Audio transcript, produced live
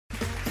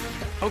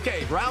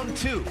Okay, round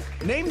two.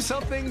 Name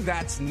something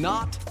that's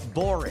not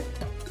boring.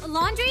 A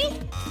laundry?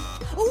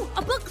 Ooh,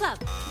 a book club.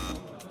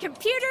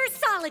 Computer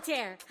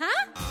solitaire,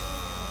 huh?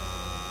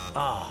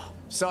 Ah,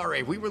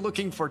 sorry, we were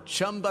looking for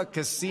Chumba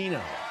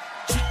Casino.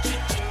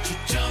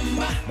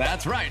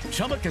 That's right,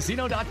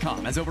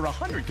 ChumbaCasino.com has over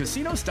 100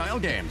 casino-style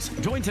games.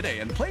 Join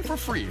today and play for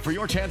free for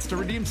your chance to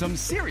redeem some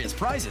serious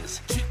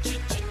prizes.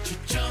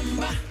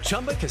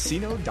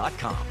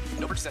 ChumbaCasino.com.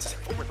 No purchase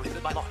necessary. Void where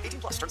prohibited by law.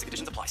 18 plus. Terms and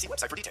conditions apply. See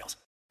website for details.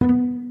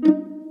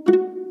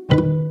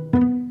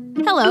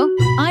 Hello,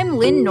 I'm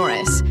Lynn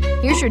Norris.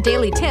 Here's your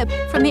daily tip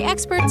from the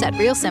experts at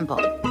Real Simple.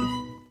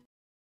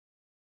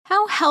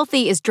 How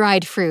healthy is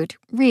dried fruit,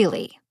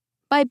 really?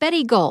 By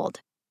Betty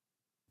Gold.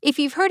 If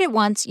you've heard it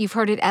once, you've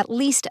heard it at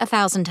least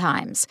 1,000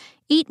 times.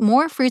 Eat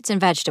more fruits and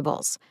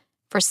vegetables.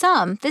 For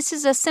some, this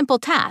is a simple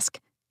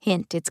task.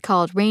 Hint, it's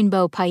called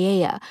rainbow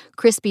paella,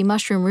 crispy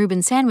mushroom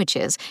Reuben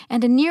sandwiches,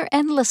 and a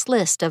near-endless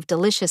list of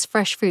delicious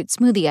fresh fruit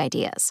smoothie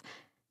ideas.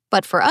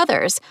 But for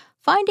others,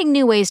 finding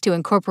new ways to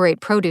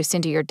incorporate produce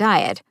into your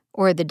diet,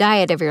 or the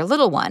diet of your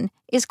little one,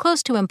 is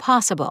close to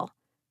impossible.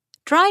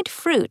 Dried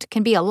fruit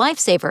can be a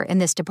lifesaver in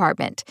this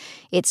department.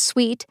 It's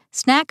sweet,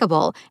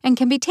 snackable, and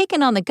can be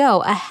taken on the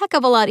go a heck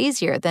of a lot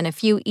easier than a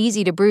few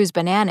easy-to-bruise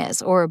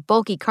bananas or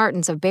bulky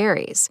cartons of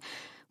berries.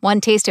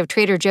 One taste of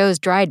Trader Joe's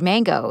dried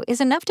mango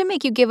is enough to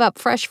make you give up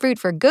fresh fruit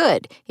for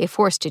good if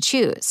forced to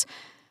choose.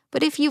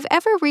 But if you've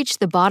ever reached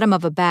the bottom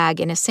of a bag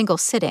in a single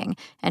sitting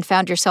and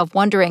found yourself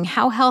wondering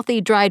how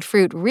healthy dried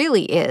fruit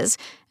really is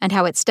and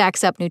how it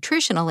stacks up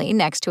nutritionally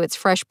next to its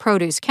fresh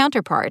produce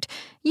counterpart,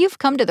 you've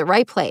come to the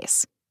right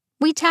place.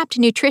 We tapped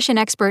nutrition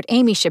expert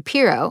Amy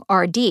Shapiro,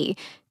 RD,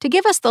 to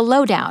give us the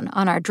lowdown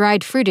on our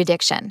dried fruit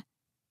addiction.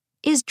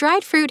 Is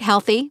dried fruit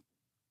healthy?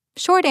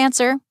 Short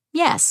answer,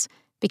 yes,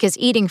 because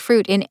eating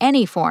fruit in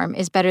any form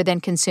is better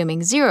than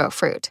consuming zero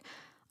fruit.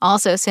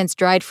 Also, since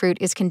dried fruit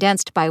is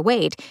condensed by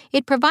weight,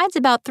 it provides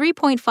about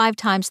 3.5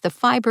 times the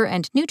fiber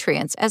and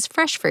nutrients as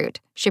fresh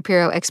fruit,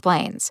 Shapiro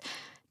explains.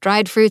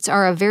 Dried fruits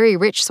are a very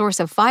rich source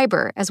of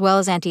fiber as well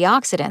as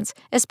antioxidants,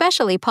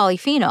 especially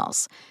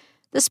polyphenols.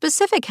 The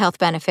specific health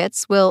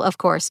benefits will, of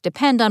course,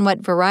 depend on what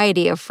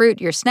variety of fruit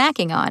you're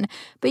snacking on,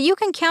 but you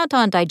can count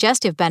on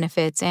digestive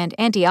benefits and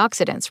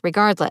antioxidants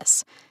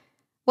regardless.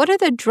 What are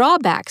the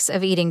drawbacks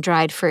of eating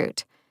dried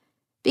fruit?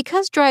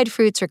 Because dried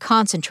fruits are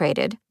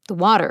concentrated, the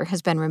water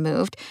has been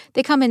removed,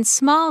 they come in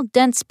small,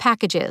 dense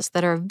packages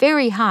that are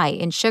very high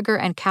in sugar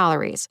and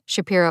calories,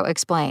 Shapiro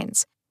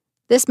explains.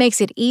 This makes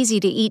it easy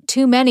to eat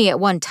too many at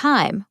one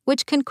time,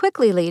 which can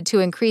quickly lead to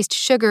increased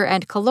sugar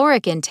and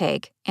caloric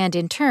intake, and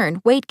in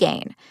turn, weight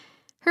gain.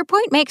 Her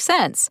point makes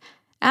sense.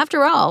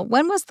 After all,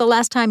 when was the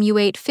last time you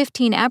ate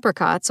 15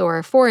 apricots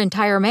or 4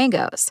 entire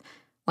mangoes?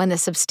 When the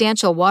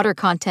substantial water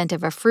content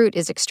of a fruit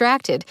is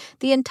extracted,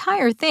 the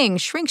entire thing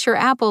shrinks your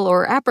apple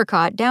or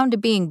apricot down to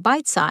being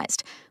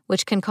bite-sized,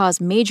 which can cause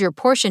major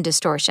portion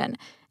distortion,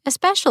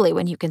 especially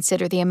when you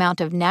consider the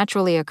amount of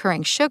naturally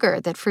occurring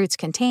sugar that fruits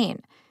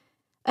contain.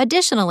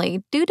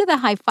 Additionally, due to the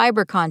high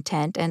fiber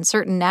content and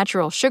certain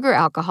natural sugar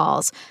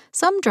alcohols,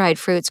 some dried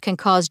fruits can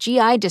cause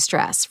GI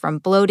distress from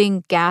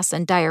bloating, gas,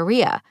 and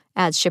diarrhea,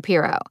 adds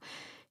Shapiro.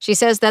 She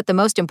says that the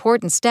most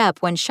important step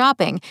when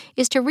shopping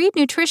is to read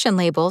nutrition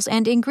labels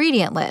and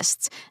ingredient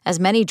lists, as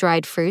many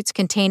dried fruits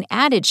contain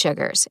added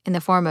sugars in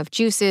the form of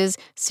juices,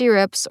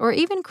 syrups, or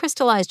even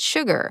crystallized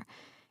sugar.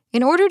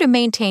 In order to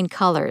maintain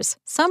colors,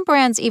 some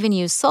brands even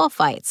use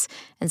sulfites,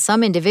 and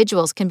some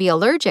individuals can be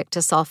allergic to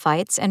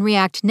sulfites and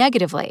react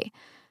negatively.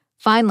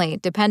 Finally,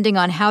 depending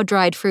on how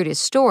dried fruit is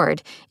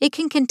stored, it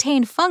can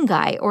contain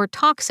fungi or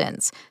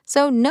toxins,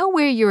 so know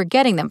where you are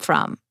getting them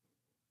from.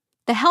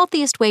 The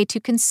healthiest way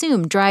to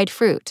consume dried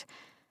fruit.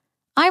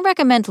 I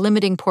recommend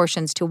limiting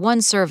portions to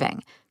 1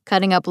 serving,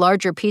 cutting up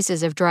larger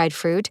pieces of dried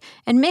fruit,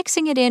 and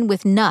mixing it in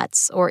with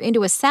nuts or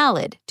into a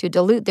salad to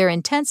dilute their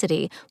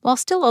intensity while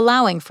still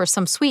allowing for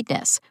some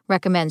sweetness,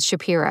 recommends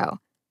Shapiro.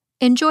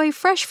 Enjoy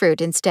fresh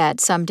fruit instead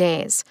some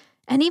days.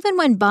 And even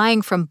when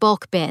buying from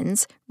bulk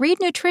bins, read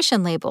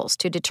nutrition labels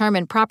to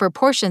determine proper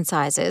portion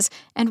sizes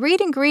and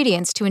read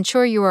ingredients to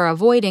ensure you are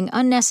avoiding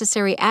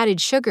unnecessary added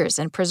sugars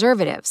and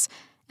preservatives.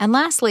 And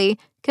lastly,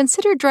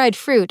 consider dried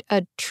fruit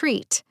a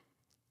treat.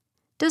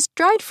 Does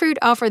dried fruit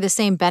offer the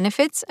same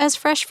benefits as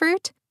fresh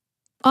fruit?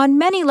 On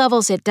many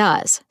levels it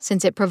does,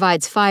 since it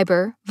provides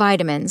fiber,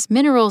 vitamins,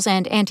 minerals,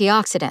 and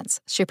antioxidants,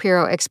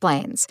 Shapiro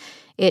explains.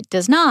 It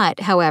does not,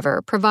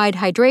 however, provide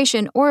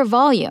hydration or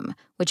volume,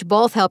 which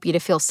both help you to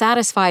feel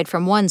satisfied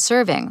from 1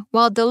 serving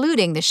while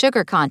diluting the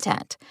sugar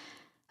content.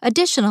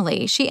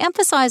 Additionally, she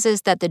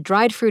emphasizes that the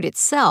dried fruit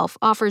itself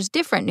offers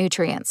different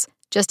nutrients,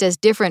 just as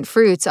different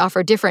fruits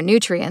offer different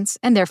nutrients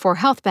and therefore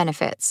health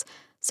benefits.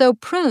 So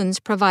prunes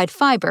provide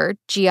fiber,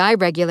 GI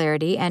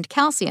regularity, and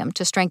calcium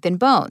to strengthen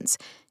bones.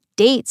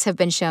 Dates have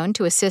been shown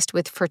to assist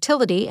with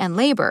fertility and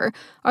labor,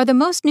 are the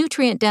most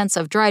nutrient-dense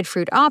of dried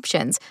fruit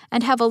options,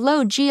 and have a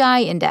low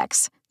GI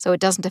index, so it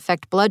doesn't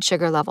affect blood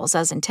sugar levels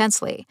as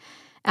intensely.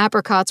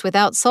 Apricots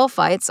without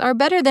sulfites are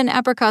better than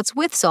apricots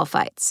with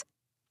sulfites.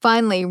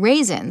 Finally,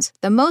 raisins,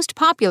 the most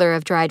popular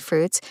of dried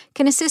fruits,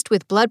 can assist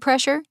with blood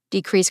pressure,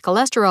 decrease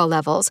cholesterol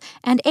levels,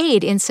 and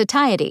aid in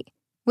satiety,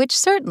 which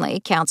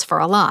certainly counts for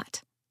a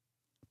lot.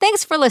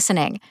 Thanks for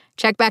listening.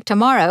 Check back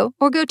tomorrow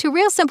or go to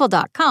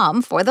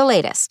realsimple.com for the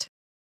latest.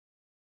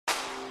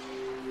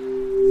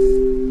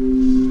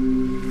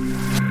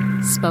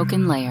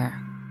 Spoken Layer.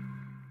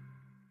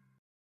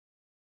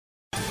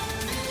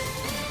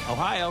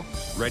 Ohio,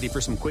 ready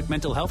for some quick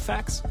mental health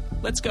facts?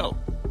 Let's go.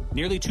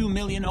 Nearly 2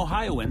 million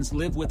Ohioans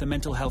live with a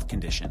mental health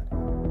condition.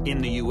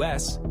 In the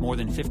U.S., more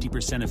than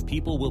 50% of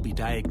people will be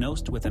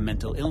diagnosed with a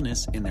mental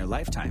illness in their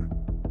lifetime.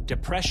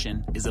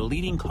 Depression is a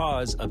leading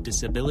cause of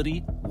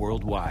disability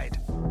worldwide.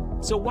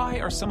 So why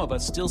are some of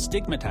us still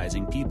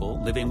stigmatizing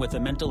people living with a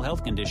mental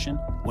health condition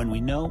when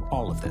we know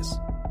all of this?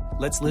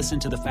 Let's listen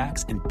to the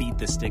facts and beat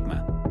the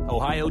stigma.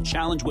 Ohio,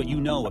 challenge what you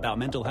know about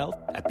mental health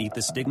at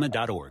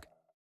beatthestigma.org.